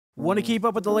Want to keep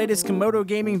up with the latest Camodo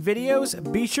gaming videos?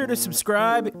 Be sure to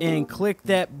subscribe and click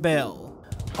that bell.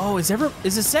 Oh, is the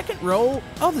second row?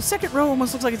 Oh, the second row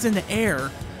almost looks like it's in the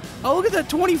air. Oh, look at that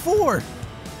 24.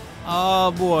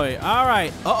 Oh boy. All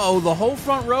right. Uh-oh, the whole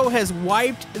front row has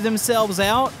wiped themselves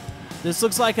out. This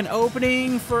looks like an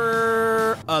opening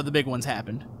for... Oh, the big one's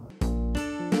happened.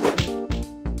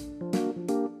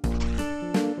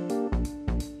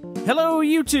 Hello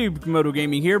YouTube, Camodo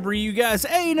Gaming here, bringing you guys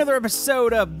another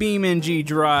episode of BeamNG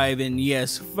Drive, and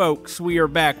yes folks, we are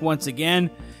back once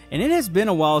again, and it has been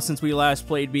a while since we last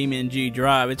played BeamNG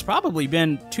Drive. It's probably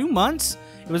been 2 months.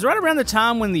 It was right around the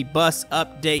time when the bus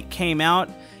update came out,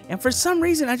 and for some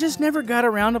reason I just never got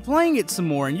around to playing it some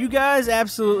more, and you guys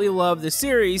absolutely love the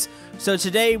series. So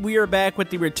today we are back with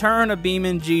the return of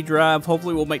BeamNG Drive.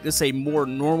 Hopefully we'll make this a more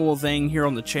normal thing here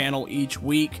on the channel each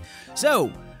week.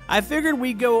 So I figured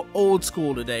we'd go old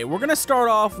school today. We're going to start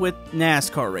off with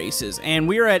NASCAR races, and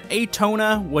we are at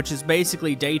Daytona, which is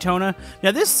basically Daytona.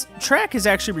 Now, this track has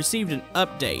actually received an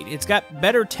update. It's got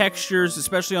better textures,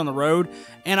 especially on the road,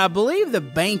 and I believe the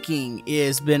banking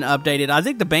has been updated. I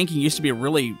think the banking used to be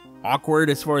really awkward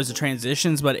as far as the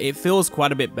transitions, but it feels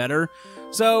quite a bit better.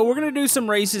 So we're going to do some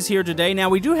races here today. Now,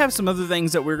 we do have some other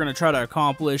things that we're going to try to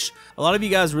accomplish. A lot of you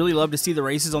guys really love to see the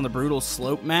races on the brutal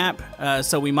slope map,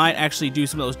 so we might actually do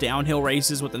some of those downhill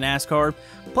races with the NASCAR.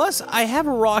 Plus, I have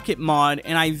a rocket mod,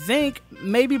 and I think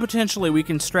maybe potentially we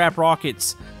can strap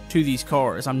rockets to these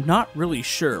cars. I'm not really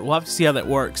sure. We'll have to see how that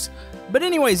works. But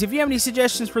anyways, if you have any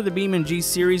suggestions for the BeamNG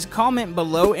series, comment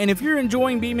below. And if you're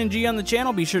enjoying BeamNG on the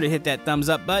channel, be sure to hit that thumbs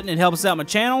up button. It helps out my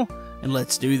channel, and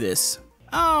let's do this.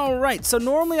 Alright, so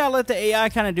normally I let the AI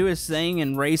kind of do its thing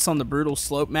and race on the brutal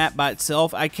slope map by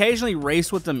itself. I occasionally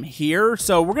race with them here,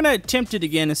 so we're going to attempt it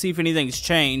again and see if anything's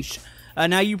changed.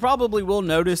 Now, you probably will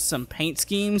notice some paint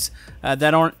schemes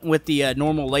that aren't with the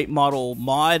normal late model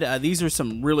mod. These are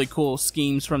some really cool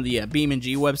schemes from the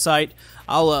BeamNG website.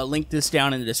 I'll link this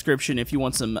down in the description if you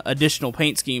want some additional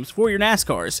paint schemes for your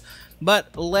NASCARs.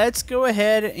 But let's go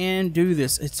ahead and do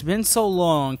this. It's been so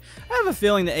long. I have a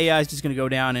feeling the AI is just going to go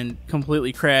down and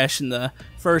completely crash in the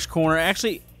first corner.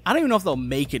 Actually, I don't even know if they'll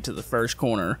make it to the first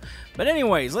corner. But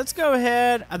anyways, let's go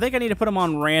ahead. I think I need to put them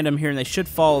on random here, and they should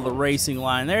follow the racing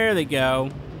line. There they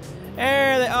go.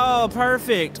 Oh,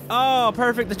 perfect. Oh,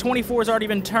 perfect. The 24's already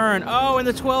been turned. Oh, and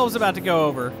the 12's about to go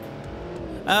over.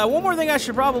 One more thing I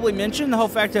should probably mention, the whole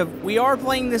fact of we are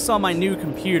playing this on my new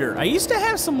computer. I used to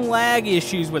have some lag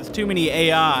issues with too many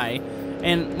AI,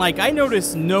 and like I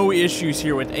noticed no issues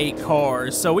here with 8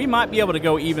 cars, so we might be able to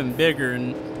go even bigger.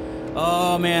 And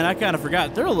oh man, I kind of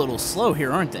forgot. They're a little slow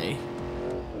here, aren't they?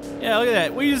 Yeah, look at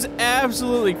that. We just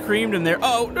absolutely creamed them there.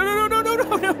 Oh, no,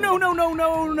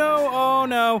 oh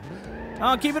no.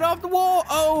 Oh, keep it off the wall.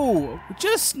 Oh,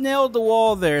 just nailed the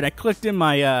wall there, and I clicked in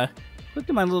my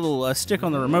little stick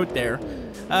on the remote there.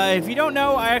 If you don't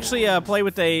know, I actually play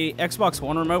with a Xbox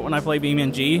One remote when I play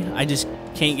BeamNG. I just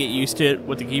can't get used to it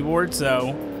with the keyboard,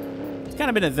 so it's kind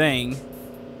of been a thing.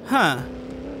 Huh.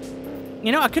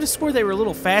 You know, I could have swore they were a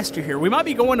little faster here. We might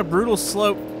be going to brutal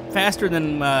slope faster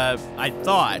than I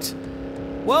thought.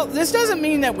 Well, this doesn't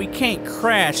mean that we can't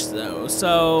crash, though,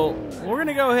 so we're going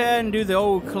to go ahead and do the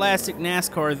old classic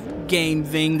NASCAR game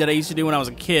thing that I used to do when I was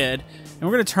a kid. And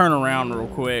we're going to turn around real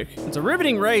quick. It's a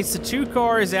riveting race. The 2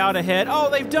 cars out ahead. Oh,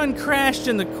 they've done crashed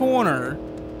in the corner.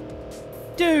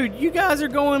 Dude, you guys are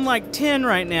going like 10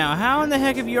 right now. How in the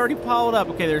heck have you already piled up?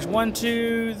 Okay, there's 1,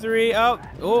 2, 3. Oh,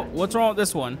 what's wrong with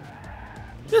this one?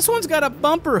 This one's got a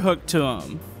bumper hooked to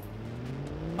him.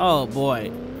 Oh,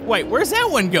 boy. Wait, where's that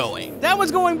one going? That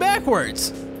one's going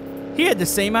backwards. He had the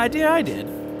same idea I did.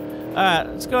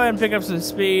 Let's go ahead and pick up some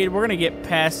speed. We're going to get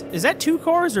past... Is that 2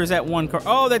 cars or is that 1 car?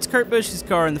 Oh, that's Kurt Busch's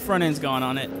car and the front end's gone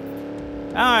on it.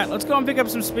 Alright, let's go and pick up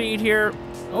some speed here.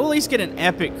 We'll at least get an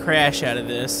epic crash out of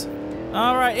this.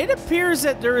 Alright, it appears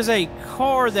that there is a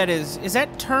car that is... Is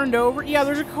that turned over? Yeah,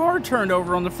 there's a car turned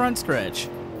over on the front stretch.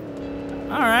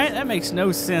 Alright, that makes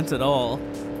no sense at all.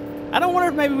 I don't wonder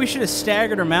if maybe we should have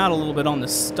staggered them out a little bit on the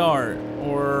start,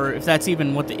 or if that's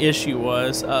even what the issue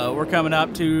was. We're coming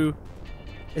up to...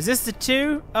 Is this the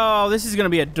 2? Oh, this is going to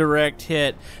be a direct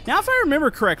hit. Now, if I remember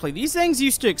correctly, these things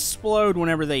used to explode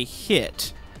whenever they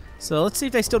hit. So let's see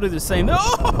if they still do the same.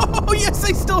 Oh, yes,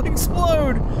 they still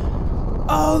explode.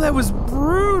 Oh, that was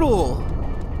brutal.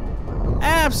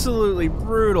 Absolutely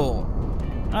brutal.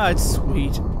 Oh, it's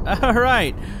sweet. All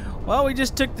right. Well, we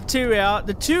just took the 2 out.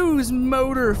 The 2's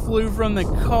motor flew from the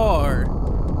car.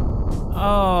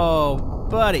 Oh,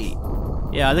 buddy.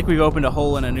 Yeah, I think we've opened a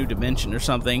hole in a new dimension or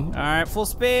something. All right, full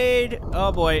speed.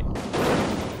 Oh, boy.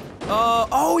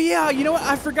 Oh, yeah, you know what?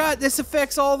 I forgot this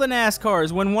affects all the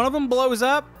NASCARs. When one of them blows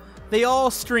up, They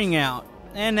all string out.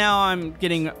 And now I'm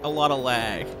getting a lot of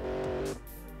lag.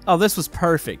 Oh, this was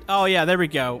perfect. Oh, yeah, there we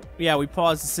go. Yeah, we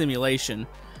paused the simulation.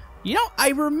 You know, I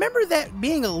remember that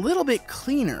being a little bit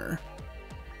cleaner.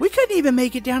 We couldn't even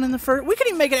make it down in the first... We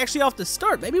couldn't even make it actually off the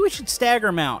start. Maybe we should stagger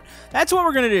them out. That's what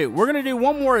we're going to do. We're going to do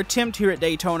one more attempt here at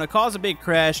Daytona, cause a big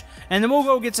crash, and then we'll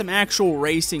go get some actual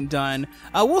racing done.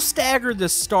 We'll stagger the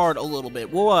start a little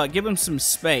bit. We'll give them some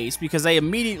space because they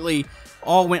immediately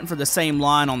all went for the same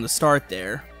line on the start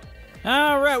there.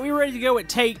 Alright, we're ready to go at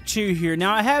take 2 here.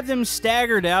 Now, I have them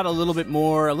staggered out a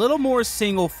little more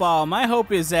single file. My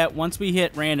hope is that once we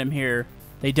hit random here,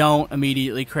 they don't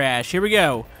immediately crash. Here we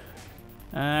go.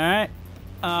 Alright.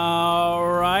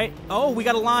 Alright. Oh, we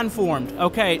got a line formed.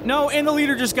 Okay. No, and the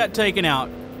leader just got taken out.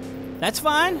 That's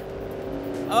fine.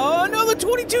 Oh, no, the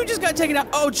 22 just got taken out.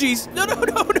 Oh, jeez. No.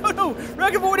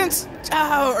 Rock avoidance.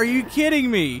 Oh, are you kidding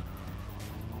me?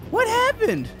 What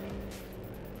happened?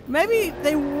 Maybe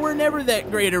they were never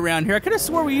that great around here. I could have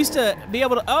swore we used to be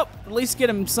able to, at least get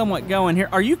them somewhat going here.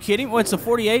 Are you kidding? What's a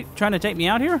 48 trying to take me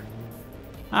out here?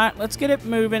 All right, let's get it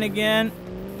moving again.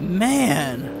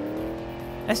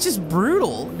 Man, that's just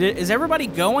brutal. Is everybody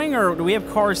going, or do we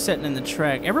have cars sitting in the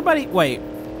track? Everybody, wait.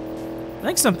 I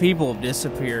think some people have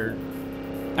disappeared.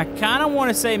 I kind of want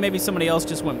to say maybe somebody else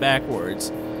just went backwards.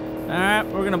 All right,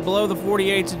 we're going to blow the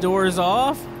 48's doors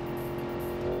off.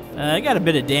 I got a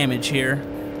bit of damage here.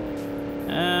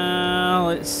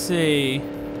 Let's see.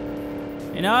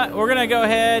 You know what? We're going to go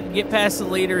ahead and get past the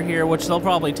leader here, which they'll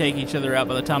probably take each other out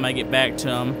by the time I get back to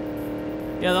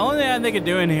them. Yeah, the only thing I think of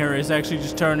doing here is actually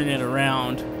just turning it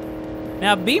around.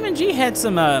 Now, BeamNG had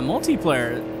some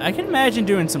multiplayer. I can imagine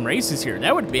doing some races here.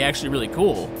 That would be actually really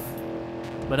cool.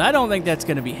 But I don't think that's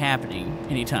going to be happening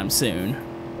anytime soon.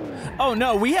 Oh,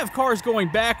 no, we have cars going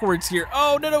backwards here.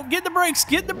 Oh, no, get the brakes,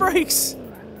 get the brakes.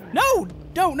 No,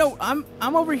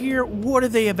 I'm over here. What are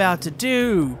they about to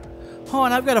do? Hold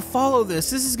on, I've got to follow this.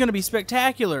 This is going to be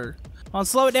spectacular. Hold on,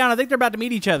 slow it down. I think they're about to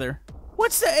meet each other.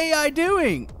 What's the AI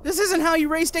doing? This isn't how you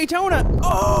race Daytona.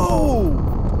 Oh,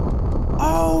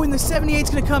 and the 78's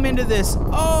going to come into this.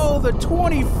 Oh, the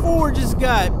 24 just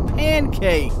got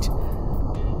pancaked.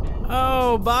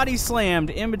 Oh, body slammed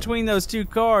in between those two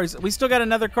cars. We still got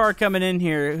another car coming in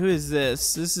here. Who is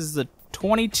this? This is the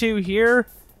 22 here.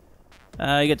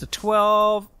 You get the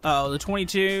 12. Oh, the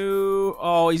 22.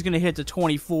 Oh, he's gonna hit the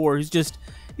 24. He's just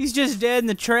dead in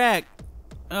the track.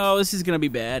 Oh, this is gonna be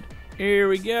bad. Here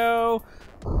we go.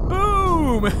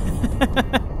 Boom!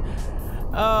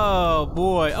 Oh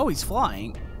boy. Oh, he's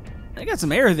flying. I got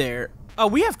some air there. Oh,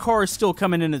 we have cars still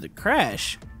coming into the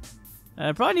crash.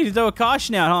 I probably need to throw a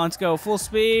caution out, huh? Let's go full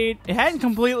speed. It hadn't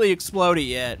completely exploded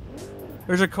yet.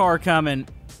 There's a car coming.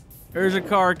 There's a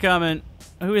car coming.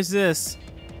 Who is this?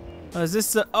 Is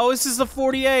this the... Oh, this is the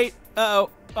 48. Uh-oh.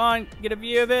 On, get a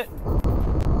view of it.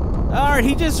 Alright,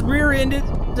 he just rear-ended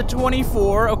the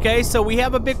 24. Okay, so we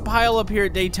have a big pile up here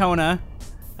at Daytona.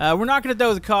 We're not going to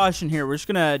throw the caution here. We're just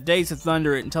going to Days of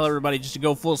Thunder it and tell everybody just to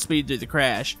go full speed through the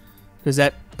crash. Because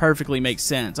that perfectly makes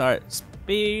sense. Alright,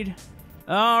 speed.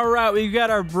 Alright, we've got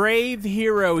our brave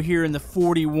hero here in the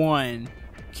 41.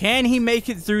 Can he make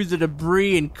it through the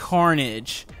debris and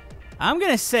carnage? I'm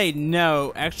going to say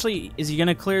no. Actually, is he going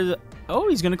to clear the... Oh,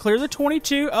 he's going to clear the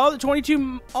 22. Oh, the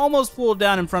 22 almost pulled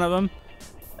down in front of him.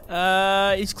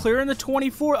 He's clearing the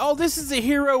 24. Oh, this is the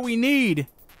hero we need.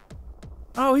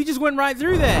 Oh, he just went right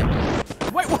through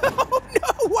that. Wait, oh,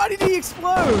 no. Why did he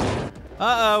explode?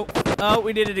 Uh-oh. Oh,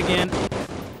 we did it again.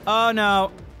 Oh,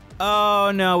 no.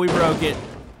 Oh, no. We broke it.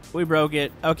 We broke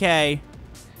it. Okay.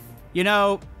 You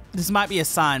know, this might be a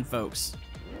sign, folks.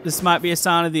 This might be a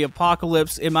sign of the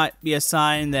apocalypse. It might be a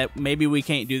sign that maybe we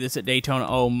can't do this at Daytona.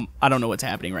 Oh, I don't know what's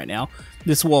happening right now.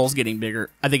 This wall's getting bigger.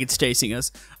 I think it's chasing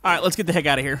us. All right, let's get the heck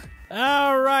out of here.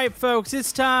 All right, folks,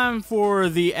 it's time for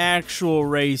the actual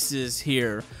races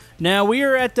here. Now, we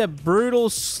are at the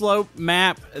Brutal Slope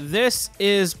map. This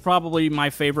is probably my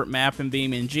favorite map in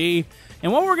BeamNG.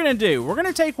 And what we're going to do, we're going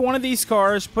to take one of these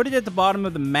cars, put it at the bottom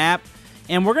of the map,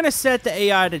 and we're going to set the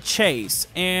AI to chase,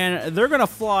 and they're going to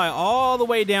fly all the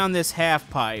way down this half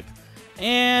pipe.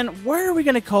 And where are we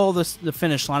going to call this the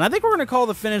finish line? I think we're going to call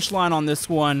the finish line on this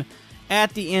one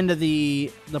at the end of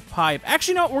the pipe.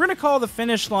 Actually, no, we're going to call the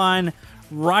finish line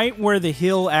right where the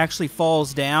hill actually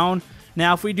falls down.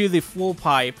 Now, if we do the full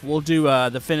pipe, we'll do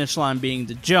the finish line being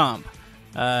the jump.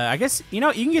 I guess, you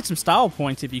know, you can get some style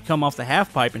points if you come off the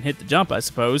half pipe and hit the jump, I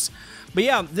suppose. But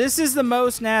yeah, this is the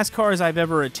most NASCARs I've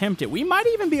ever attempted. We might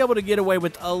even be able to get away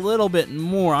with a little bit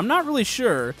more. I'm not really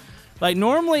sure. Like,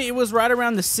 normally it was right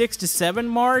around the 6 to 7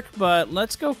 mark, but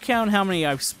let's go count how many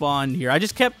I've spawned here. I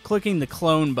just kept clicking the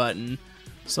clone button.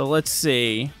 So let's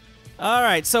see.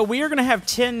 Alright, so we are going to have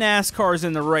 10 NASCARs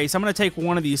in the race. I'm going to take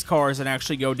one of these cars and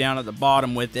actually go down at the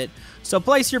bottom with it. So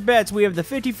place your bets. We have the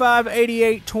 55,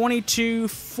 88, 22,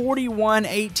 41,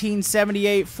 18,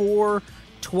 78, 4,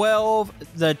 12,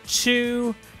 the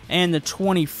 2, and the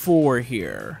 24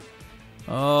 here.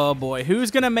 Oh boy,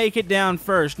 who's going to make it down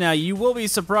first? Now, you will be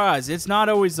surprised. It's not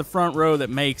always the front row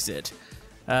that makes it.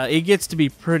 It gets to be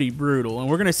pretty brutal, and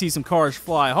we're going to see some cars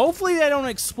fly. Hopefully they don't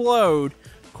explode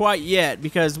quite yet,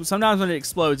 because sometimes when it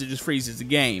explodes, it just freezes the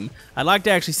game. I'd like to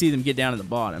actually see them get down to the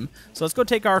bottom. So let's go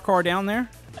take our car down there.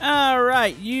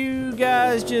 Alright, you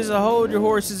guys just hold your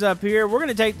horses up here. We're going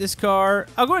to take this car.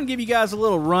 I'll go ahead and give you guys a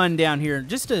little run down here,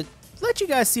 just to let you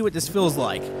guys see what this feels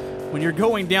like when you're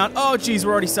going down. Oh, geez,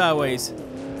 we're already sideways.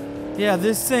 Yeah,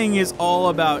 this thing is all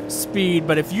about speed,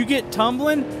 but if you get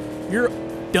tumbling, you're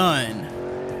done.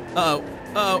 Oh,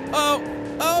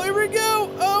 here we go.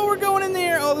 Oh, we're going in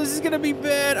there. Oh, this is going to be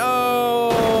bad.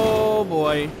 Oh,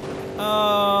 boy.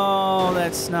 Oh,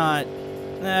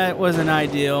 that wasn't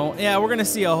ideal. Yeah, we're going to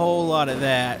see a whole lot of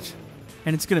that,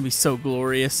 and it's going to be so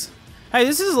glorious. Hey,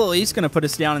 this is at least going to put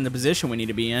us down in the position we need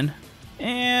to be in.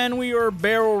 And we are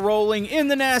barrel rolling in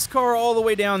the NASCAR all the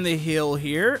way down the hill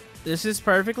here. This is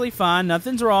perfectly fine.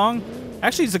 Nothing's wrong.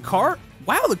 Actually, is the car...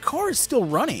 Wow, the car is still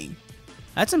running.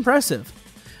 That's impressive.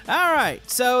 Alright,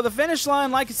 so the finish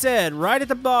line, like I said, right at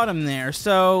the bottom there.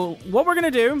 So what we're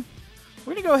going to do,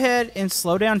 we're going to go ahead and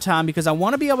slow down time because I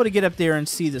want to be able to get up there and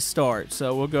see the start.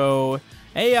 So we'll go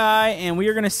AI, and we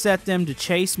are going to set them to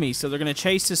chase me. So they're going to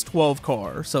chase this 12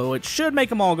 car. So it should make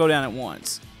them all go down at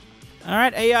once.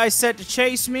 Alright, AI set to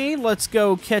chase me. Let's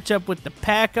go catch up with the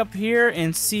pack up here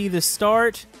and see the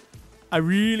start. I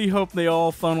really hope they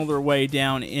all funnel their way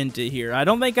down into here. I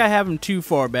don't think I have them too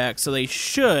far back, so they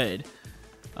should.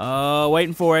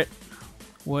 Waiting for it.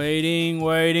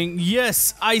 Waiting.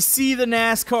 Yes, I see the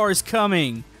NASCARs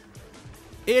coming.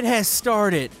 It has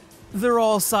started. They're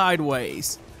all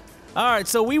sideways. Alright,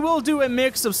 so we will do a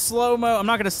mix of slow-mo. I'm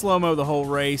not going to slow-mo the whole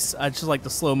race. I just like to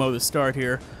slow-mo the start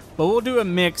here. But we'll do a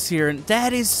mix here, and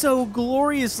that is so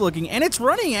glorious looking. And it's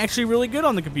running actually really good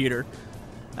on the computer.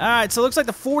 Alright, so it looks like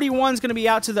the 41 is going to be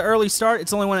out to the early start.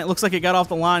 It's the only one that looks like it got off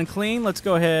the line clean. Let's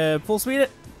go ahead, full speed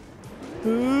it.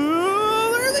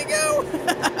 Ooh, there they go!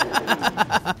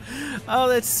 Oh,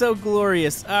 that's so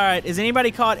glorious. Alright, is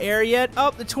anybody caught air yet?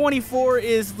 Oh, the 24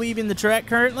 is leaving the track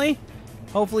currently.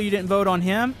 Hopefully you didn't vote on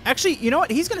him. Actually, you know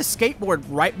what? He's going to skateboard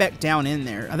right back down in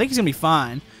there. I think he's going to be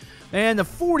fine. And the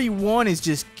 41 is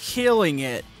just killing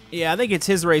it. Yeah, I think it's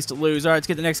his race to lose. Alright, let's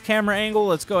get the next camera angle.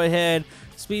 Let's go ahead,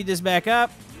 speed this back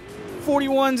up.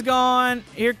 41's gone.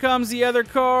 Here comes the other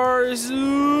cars.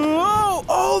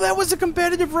 Oh, that was a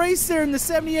competitive race there, and the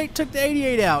 78 took the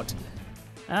 88 out.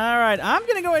 Alright, I'm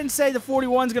going to go ahead and say the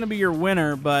 41's going to be your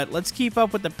winner, but let's keep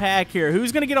up with the pack here.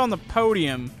 Who's going to get on the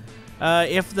podium?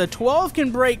 If the 12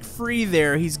 can break free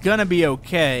there, he's going to be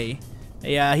okay.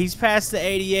 Yeah, he's past the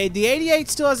 88. The 88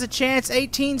 still has a chance.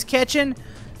 18's catching,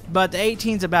 but the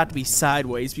 18's about to be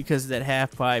sideways because of that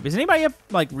half pipe. Is anybody up,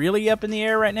 like, really up in the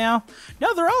air right now?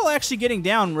 No, they're all actually getting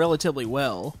down relatively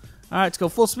well. All right, let's go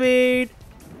full speed.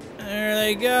 There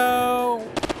they go.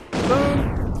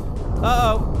 Boom.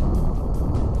 Uh-oh.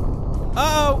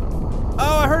 Uh-oh.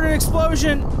 Oh, I heard an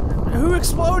explosion. Who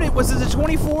exploded? Was it the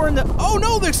 24 and the... Oh,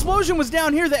 no, the explosion was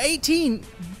down here. The 18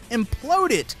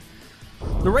 imploded.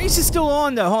 The race is still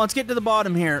on, though. Hold on, let's get to the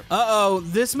bottom here. Uh-oh,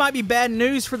 this might be bad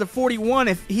news for the 41.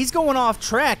 If he's going off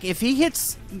track, if he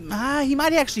hits... he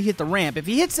might actually hit the ramp. If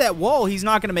he hits that wall, he's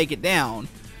not going to make it down.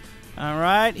 All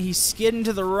right, he's skidding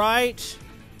to the right.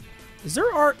 Is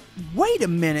there art? Wait a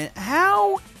minute.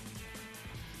 How...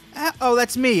 Oh,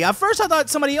 that's me. At first, I thought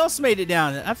somebody else made it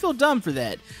down. I feel dumb for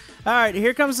that. All right,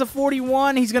 here comes the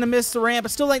 41. He's going to miss the ramp. I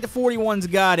still think the 41's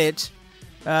got it.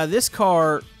 This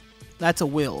car... That's a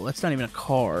wheel. That's not even a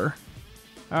car.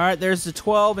 All right, there's the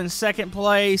 12 in second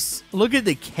place. Look at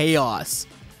the chaos.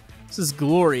 This is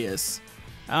glorious.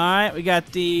 All right, we got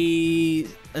the...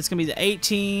 That's going to be the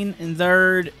 18 in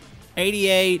third,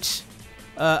 88,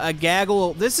 a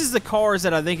gaggle. This is the cars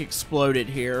that I think exploded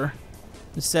here.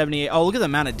 The 78. Oh, look at the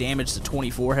amount of damage the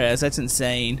 24 has. That's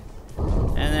insane.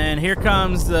 And then here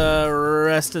comes the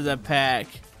rest of the pack.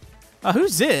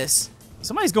 Who's this?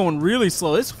 Somebody's going really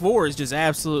slow. This 4 is just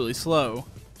absolutely slow.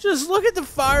 Just look at the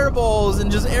fireballs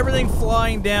and just everything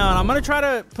flying down. I'm going to try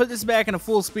to put this back into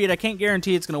full speed. I can't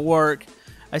guarantee it's going to work.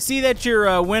 I see that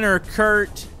your winner,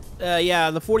 Kurt,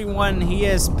 yeah, the 41, he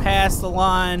has passed the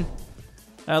line.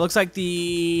 Looks like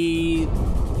the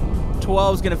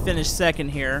 12 is going to finish second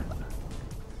here.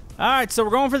 All right, so we're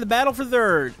going for the battle for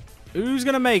third. Who's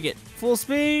going to make it? Full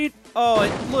speed? Oh,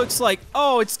 it looks like...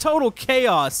 Oh, it's total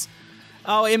chaos.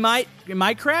 Oh, it might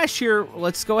crash here.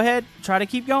 Let's go ahead. Try to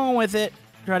keep going with it.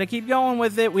 Try to keep going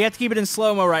with it. We have to keep it in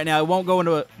slow-mo right now. It won't go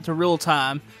into to real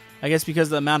time. I guess because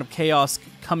of the amount of chaos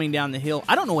coming down the hill.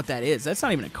 I don't know what that is. That's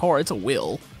not even a car. It's a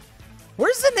wheel.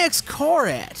 Where's the next car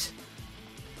at?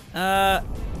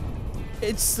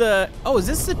 It's the... Oh, is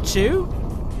this the 2?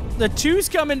 The 2's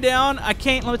coming down. I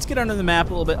can't... Let's get under the map a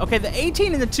little bit. Okay, the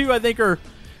 18 and the 2, I think, are...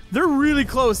 They're really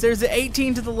close. There's the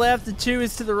 18 to the left. The 2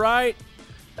 is to the right.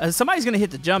 Somebody's going to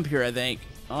hit the jump here, I think.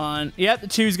 Yeah, the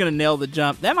 2's going to nail the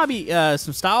jump. That might be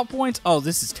some style points. Oh,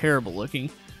 this is terrible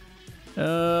looking.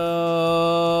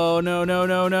 Oh, no, no,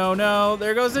 no, no, no.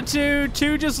 There goes the 2.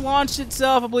 2 just launched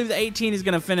itself. I believe the 18 is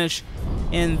going to finish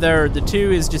in third. The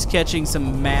 2 is just catching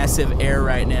some massive air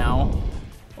right now.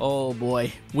 Oh,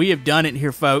 boy. We have done it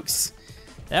here, folks.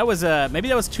 That was, maybe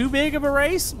that was too big of a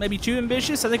race. Maybe too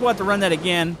ambitious. I think we'll have to run that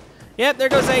again. Yep, there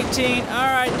goes 18. All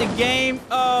right, the game.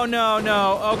 Oh, no,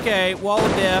 no. Okay, wall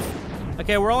of death.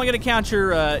 Okay, we're only going to count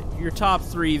your top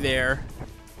 3 there.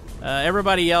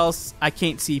 Everybody else, I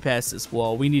can't see past this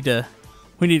wall. We need to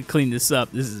clean this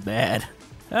up. This is bad.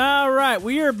 All right,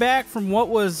 we are back from what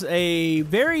was a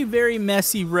very, very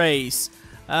messy race.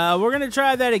 We're gonna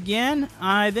try that again.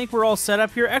 I think we're all set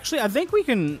up here. Actually, I think we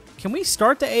can we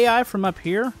start the AI from up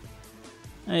here?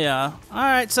 Yeah. All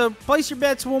right, so place your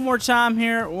bets one more time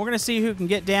here. We're gonna see who can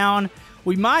get down.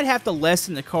 We might have to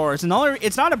lessen the cars. And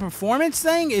it's not a performance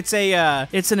thing. It's an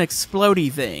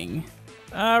explodey thing.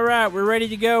 All right, we're ready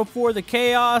to go for the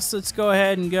chaos. Let's go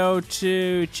ahead and go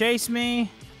to chase me.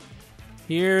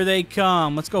 Here they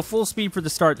come. Let's go full speed for the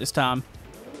start this time.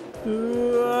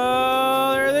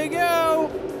 Oh, there they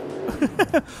go.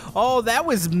 Oh, that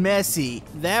was messy.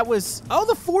 That was... Oh,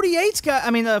 the 48's got...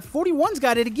 I mean, the 41's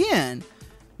got it again.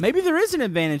 Maybe there is an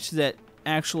advantage to that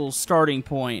actual starting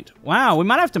point. Wow, we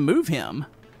might have to move him.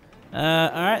 All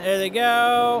right, there they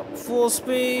go. Full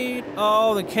speed.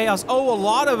 Oh, the chaos. Oh, a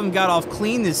lot of them got off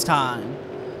clean this time.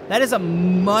 That is a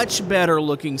much better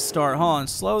looking start. Hold on,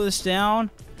 slow this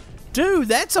down. Dude,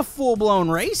 that's a full-blown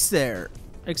race there.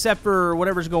 Except for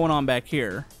whatever's going on back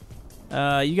here.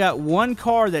 You got one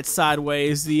car that's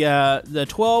sideways. The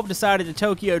 12 decided to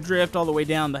Tokyo drift all the way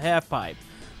down the half pipe.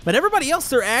 But everybody else,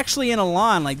 they're actually in a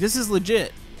line. Like, this is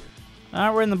legit. All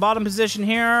right, we're in the bottom position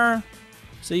here.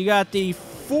 So you got the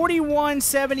 41,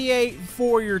 78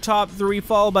 for your top 3,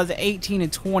 followed by the 18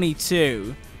 and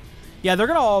 22. Yeah, they're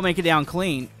going to all make it down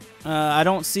clean. I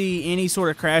don't see any sort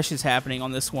of crashes happening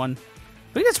on this one.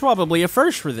 I think that's probably a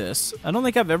first for this. I don't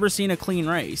think I've ever seen a clean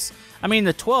race. I mean,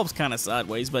 the 12's kind of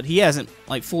sideways, but he hasn't,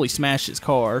 like, fully smashed his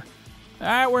car. All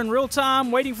right, we're in real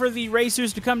time, waiting for the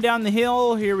racers to come down the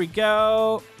hill. Here we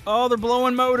go. Oh, they're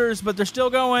blowing motors, but they're still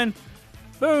going.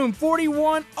 Boom,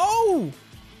 41. Oh!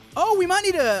 Oh, we might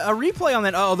need a replay on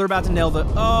that. Oh, they're about to nail the...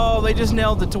 Oh, they just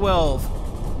nailed the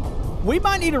 12. We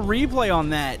might need a replay on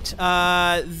that.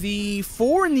 The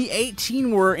 4 and the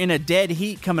 18 were in a dead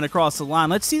heat coming across the line.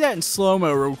 Let's see that in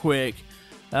slow-mo real quick.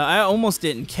 I almost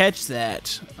didn't catch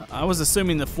that. I was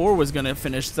assuming the 4 was going to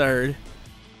finish third.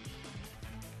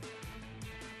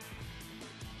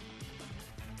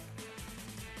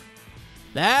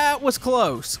 That was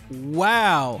close.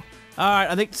 Wow. All right,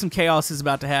 I think some chaos is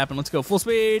about to happen. Let's go full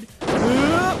speed.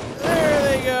 There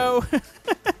they go.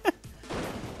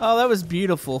 Oh, that was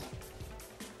beautiful.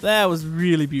 That was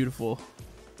really beautiful.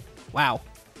 Wow.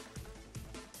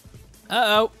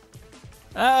 Uh-oh.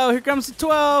 Uh-oh, here comes the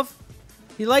 12.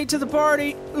 He's late to the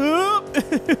party.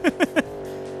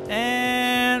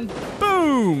 And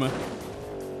boom.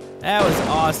 That was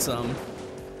awesome.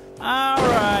 All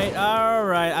right, all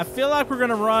right. I feel like we're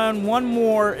gonna run one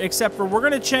more, except for we're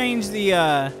gonna change the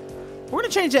we're gonna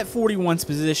change that 41's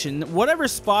position. Whatever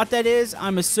spot that is,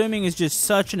 I'm assuming is just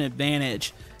such an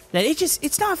advantage that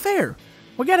it's not fair.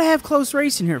 We gotta have close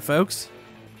racing here, folks.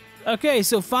 Okay,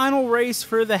 so final race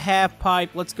for the half pipe.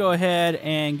 Let's go ahead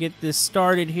and get this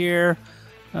started here.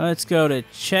 Let's go to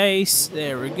chase.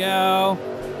 There we go.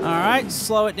 All right,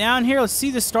 slow it down here. Let's see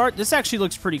the start. This actually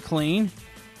looks pretty clean.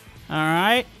 All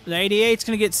right, the 88's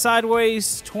going to get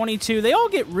sideways, 22. They all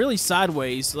get really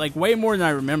sideways, like way more than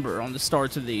I remember on the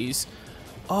starts of these.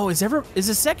 Oh, is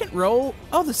the second row?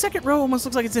 Oh, the second row almost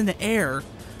looks like it's in the air.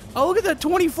 Oh, look at that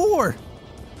 24.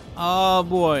 Oh,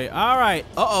 boy. All right.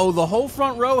 Uh-oh, the whole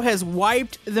front row has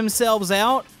wiped themselves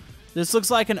out. This looks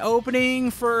like an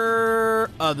opening for...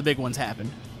 Oh, the big one's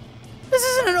happened. This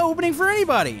isn't an opening for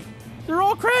anybody. They're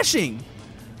all crashing.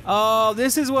 Oh,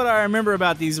 this is what I remember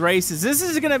about these races. This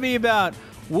is going to be about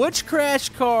which crash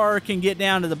car can get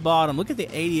down to the bottom. Look at the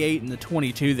 88 and the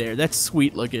 22 there. That's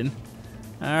sweet looking.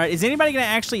 Alright, is anybody going to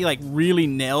actually, like, really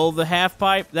nail the half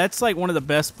pipe? That's, like, one of the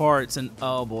best parts, and,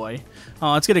 oh, boy.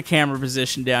 Oh, let's get a camera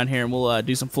position down here, and we'll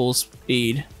do some full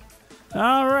speed.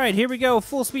 Alright, here we go.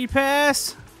 Full speed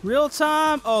pass. Real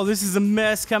time. Oh, this is a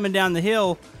mess coming down the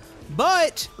hill.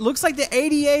 But, looks like the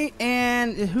 88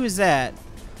 and, who is that?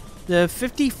 The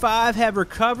 55 have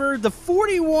recovered. The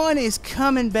 41 is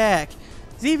coming back.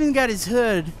 He's even got his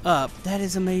hood up. That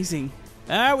is amazing.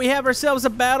 Alright, we have ourselves a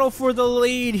battle for the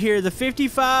lead here. The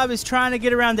 55 is trying to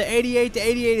get around the 88. The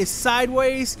 88 is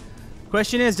sideways.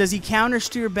 Question is, does he counter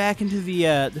steer back into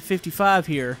the 55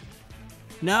 here?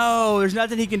 No, there's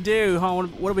nothing he can do.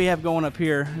 What do we have going up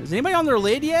here? Is anybody on their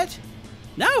lead yet?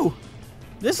 No.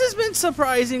 This has been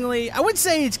surprisingly, I would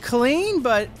say it's clean,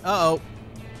 but uh-oh.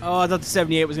 Oh, I thought the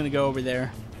 78 was going to go over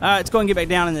there. Alright, let's go and get back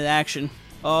down into the action.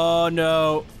 Oh,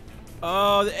 no.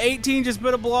 Oh, the 18 just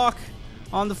put a block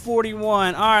on the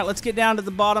 41. Alright, let's get down to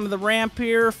the bottom of the ramp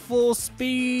here. Full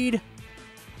speed.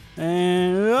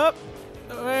 And up.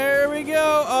 There we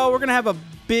go. Oh, we're going to have a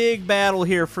big battle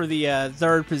here for the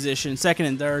third position. Second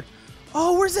and third.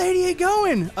 Oh, where's the 88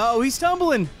 going? Oh, he's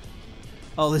tumbling.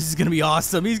 Oh, this is going to be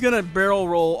awesome. He's going to barrel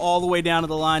roll all the way down to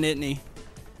the line, isn't he?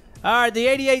 Alright, the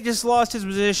 88 just lost his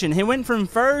position. He went from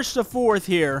first to fourth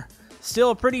here.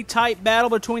 Still a pretty tight battle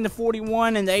between the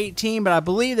 41 and the 18, but I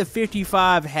believe the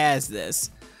 55 has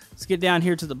this. Let's get down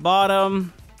here to the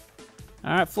bottom.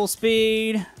 Alright, full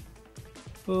speed.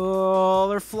 Oh,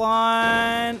 they're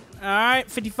flying. Alright,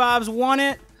 55's won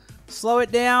it. Slow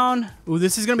it down. Ooh,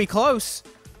 this is going to be close.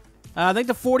 I think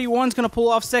the 41's going to pull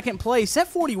off second place. That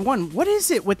 41, what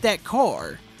is it with that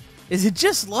car? Is it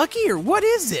just lucky or what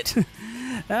is it?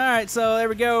 Alright, so there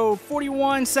we go.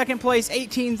 41, second place.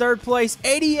 18, third place.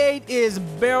 88 is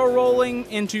barrel rolling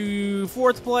into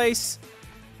fourth place.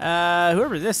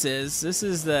 Whoever this is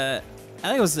the, I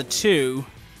think it was the 2.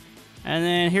 And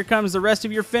then here comes the rest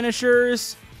of your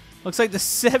finishers. Looks like the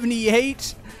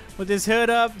 78 with his hood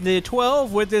up. The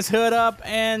 12 with his hood up.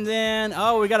 And then,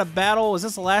 oh, we got a battle. Is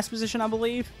this the last position, I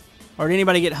believe? Or did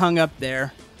anybody get hung up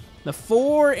there? The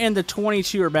 4 and the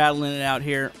 22 are battling it out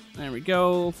here. There we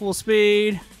go. Full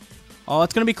speed. Oh,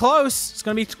 it's going to be close. It's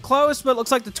going to be close, but it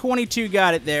looks like the 22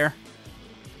 got it there.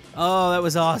 Oh, that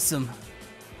was awesome.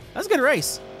 That was a good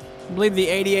race. I believe the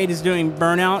 88 is doing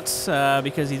burnouts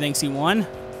because he thinks he won.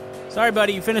 Sorry,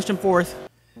 buddy. You finished in fourth.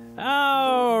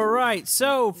 Alright,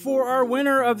 so for our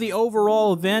winner of the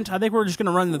overall event, I think we're just going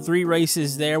to run the 3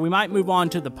 races there. We might move on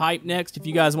to the pipe next. If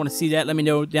you guys want to see that, let me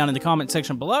know down in the comment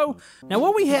section below. Now,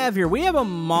 what we have here, we have a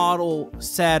model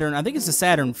Saturn. I think it's a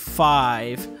Saturn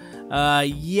 5.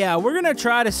 Yeah, we're going to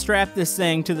try to strap this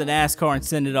thing to the NASCAR and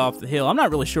send it off the hill. I'm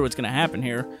not really sure what's going to happen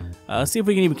here. Let's see if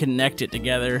we can even connect it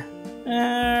together.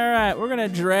 Alright, we're going to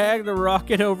drag the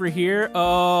rocket over here.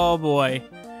 Oh, boy.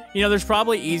 You know, there's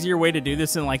probably easier way to do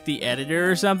this in, like, the editor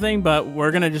or something, but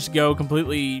we're going to just go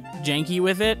completely janky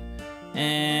with it.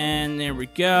 And there we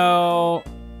go.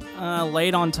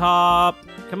 Laid on top.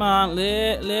 Come on,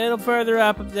 little further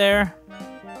up there.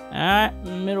 Alright,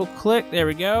 middle click. There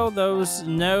we go. Those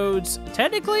nodes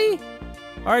technically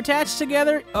are attached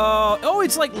together. Oh,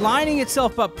 it's like lining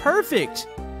itself up. Perfect.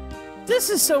 This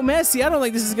is so messy. I don't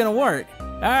think this is going to work.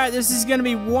 Alright, this is going to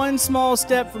be one small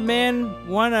step for men,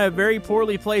 one very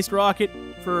poorly placed rocket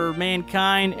for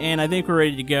mankind, and I think we're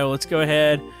ready to go. Let's go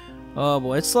ahead. Oh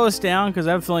boy, let's slow us down because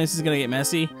I have a feeling this is going to get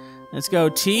messy. Let's go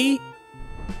T.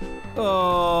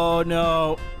 Oh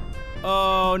no.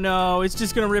 Oh no, it's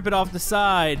just going to rip it off the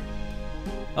side.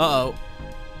 Uh-oh.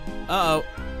 Uh-oh.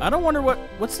 I don't wonder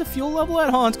what's the fuel level at?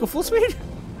 Hold on, let's go full speed.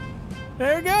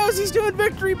 There it goes. He's doing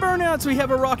victory burnouts. We have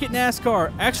a rocket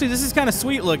NASCAR. Actually, this is kind of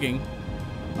sweet looking.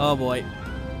 Oh boy.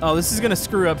 Oh, this is going to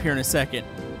screw up here in a second.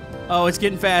 Oh, it's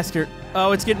getting faster.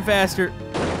 Oh, it's getting faster.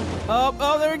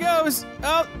 Oh, there it goes.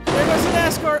 Oh, there goes the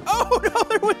NASCAR. Oh, no,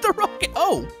 they're with the rocket.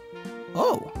 Oh.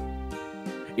 Oh.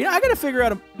 You know, I got to figure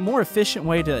out a more efficient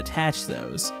way to attach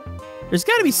those. There's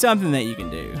got to be something that you can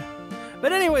do.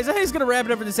 But anyways, I think it's going to wrap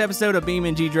it up for this episode of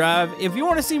BeamNG Drive. If you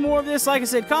want to see more of this, like I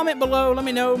said, comment below. Let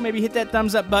me know. Maybe hit that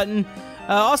thumbs up button.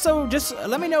 Also, just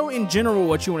let me know in general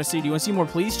what you want to see. Do you want to see more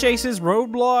police chases,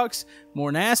 roadblocks, more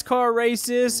NASCAR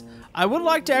races? I would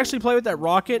like to actually play with that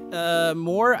rocket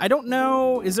more. I don't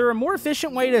know. Is there a more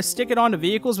efficient way to stick it onto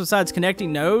vehicles besides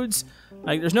connecting nodes?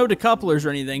 Like, there's no decouplers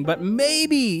or anything, but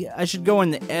maybe I should go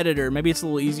in the editor. Maybe it's a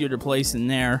little easier to place in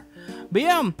there. But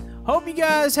yeah, hope you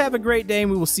guys have a great day,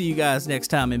 and we will see you guys next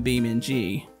time in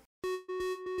BeamNG.